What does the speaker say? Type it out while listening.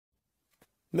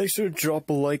Make sure to drop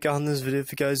a like on this video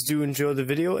if you guys do enjoy the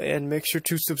video, and make sure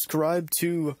to subscribe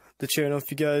to the channel if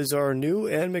you guys are new,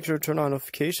 and make sure to turn on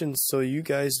notifications so you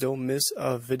guys don't miss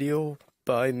a video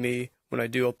by me when I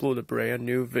do upload a brand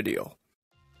new video.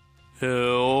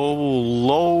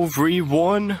 Hello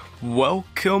everyone,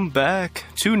 welcome back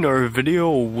to another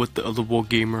video with the Other World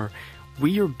Gamer.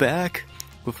 We are back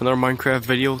with another Minecraft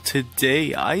video.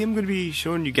 Today I am going to be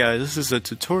showing you guys, this is a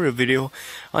tutorial video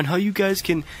on how you guys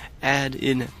can add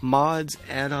in mods,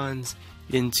 add-ons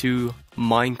into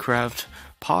Minecraft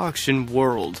Poction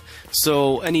World.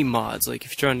 So any mods, like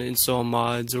if you're trying to install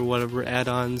mods or whatever,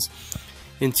 add-ons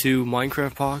into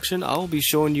Minecraft Poction, I'll be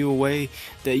showing you a way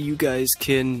that you guys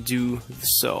can do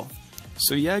so.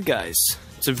 So yeah guys,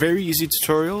 it's a very easy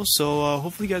tutorial, so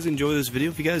hopefully you guys enjoy this video.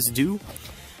 If you guys do,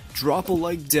 drop a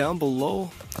like down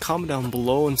below, comment down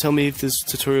below and tell me if this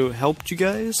tutorial helped you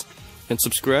guys, and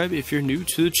subscribe if you're new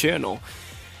to the channel.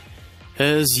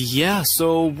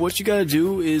 So what you gotta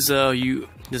do is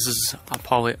this is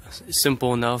probably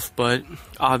simple enough, but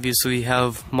obviously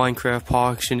have Minecraft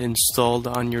Poction installed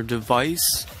on your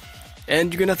device,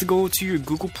 and you're gonna have to go to your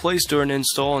Google Play Store and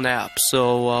install an app.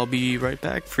 So I'll be right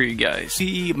back for you guys.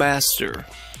 MCPE Master.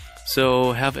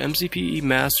 So have MCPE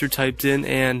Master typed in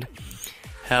and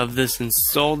have this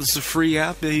installed. This is a free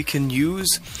app that you can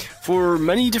use for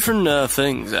many different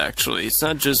things. Actually, it's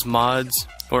not just mods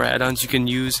or add-ons you can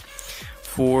use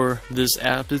for this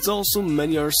app. It's also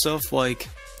many other stuff like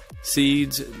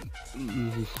seeds,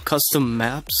 custom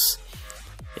maps,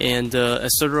 and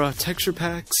etc. Texture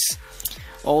packs,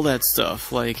 all that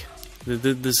stuff. Like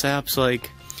this app's like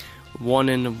one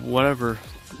in whatever.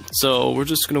 So we're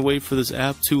just gonna wait for this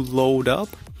app to load up.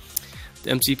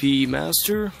 The MCPE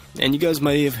Master, and you guys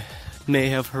may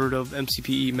have heard of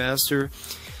MCPE Master.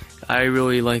 I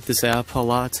really like this app a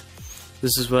lot.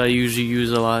 This is what I usually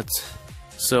use a lot.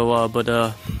 So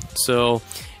so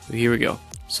here we go.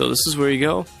 So this is where you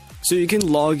go. So you can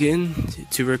log in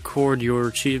to record your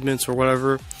achievements or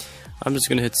whatever. I'm just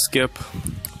gonna hit skip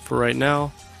for right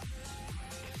now.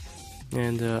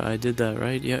 And I did that,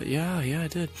 right? Yeah, I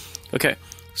did. Okay.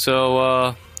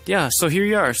 So yeah, so here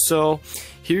you are. So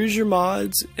here's your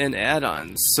mods and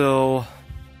add-ons. So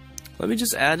let me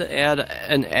just add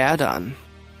an add-on.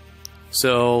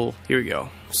 So here we go.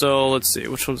 So let's see,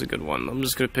 which one's a good one? I'm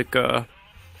just gonna pick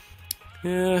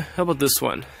yeah, how about this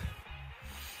one?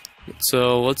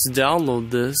 So let's download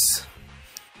this,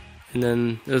 and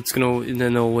then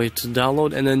it'll wait to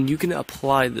download, and then you can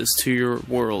apply this to your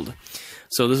world.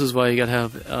 So this is why you gotta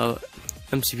have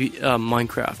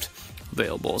Minecraft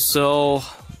available. So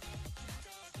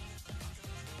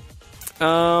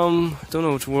don't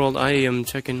know which world. I am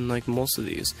checking like most of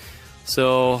these.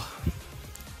 So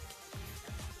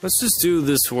let's just do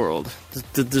this world,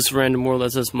 this random world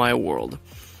that says my world.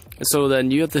 So then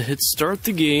you have to hit start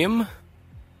the game.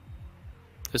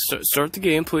 Start the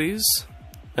game, please,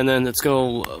 and then it's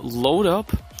gonna load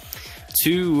up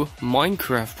to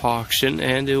Minecraft Poction,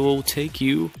 and it will take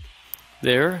you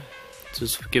there.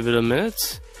 Just give it a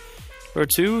minute or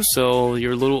two. So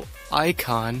your little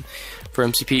icon for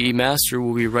MCPE Master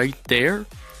will be right there,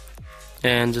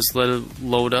 and just let it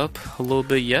load up a little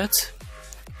bit yet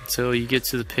until you get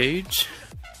to the page.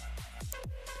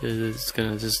 It's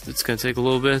gonna take a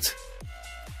little bit.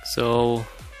 So,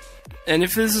 and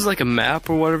if this is like a map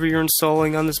or whatever you're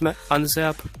installing on this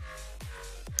app,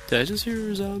 did I just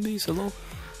hear zombies? Hello?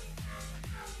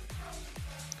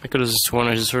 I could have just sworn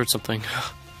I just heard something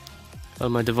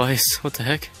on my device. What the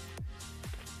heck?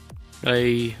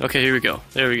 Okay, here we go.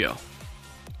 There we go.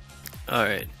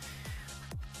 Alright.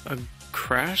 A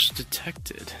crash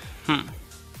detected.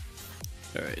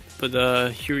 Alright,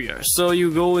 but here we are. So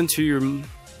you go into your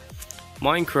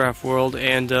Minecraft world,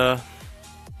 and I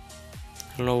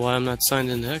don't know why I'm not signed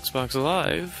into Xbox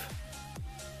Live.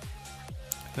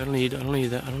 I don't need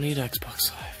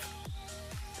Xbox Live.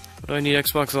 What do I need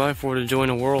Xbox Live for to join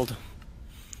a world?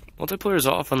 Multiplayer's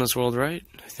off on this world, right?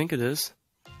 I think it is.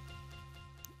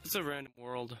 It's a random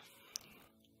world.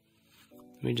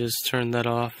 Let me just turn that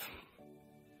off.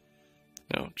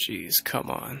 Oh, jeez, come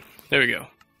on. There we go.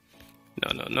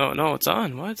 No, it's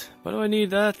on. What do I need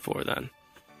that for then?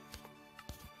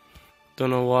 Don't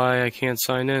know why I can't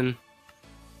sign in.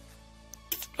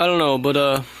 I don't know,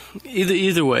 but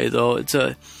either way though, it's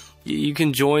you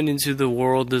can join into the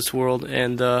world, this world,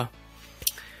 and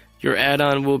your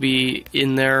add-on will be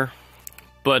in there.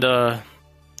 But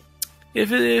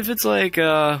if it's like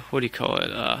what do you call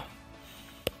it?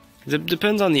 It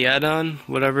depends on the add-on,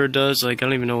 whatever it does. Like I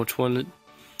don't even know which one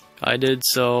I did.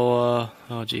 So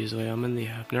oh geez, wait, I'm in the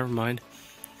app. Never mind.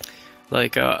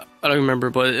 Like I don't remember,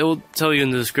 but it will tell you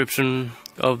in the description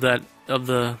of that of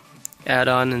the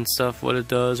add-on and stuff, what it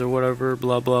does or whatever,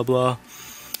 blah blah blah.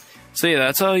 So yeah,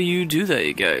 that's how you do that,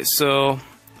 you guys. So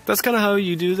that's kind of how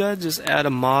you do that. Just add a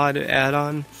mod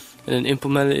add-on and then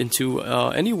implement it into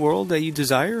any world that you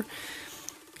desire,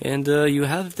 and you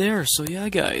have it there. So yeah,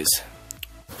 guys,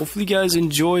 hopefully you guys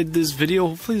enjoyed this video.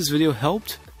 Hopefully this video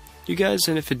helped you guys,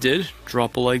 and if it did,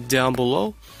 drop a like down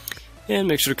below, and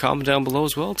make sure to comment down below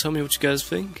as well. Tell me what you guys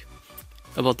think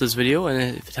about this video,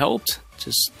 and if it helped,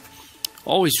 just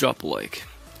always drop a like.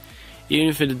 Even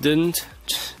if it didn't,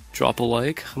 drop a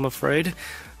like, I'm afraid,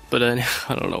 but I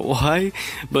don't know why.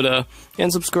 But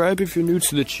and subscribe if you're new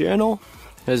to the channel,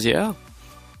 as yeah,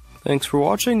 thanks for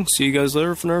watching. See you guys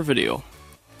later for another video.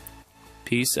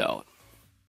 Peace out.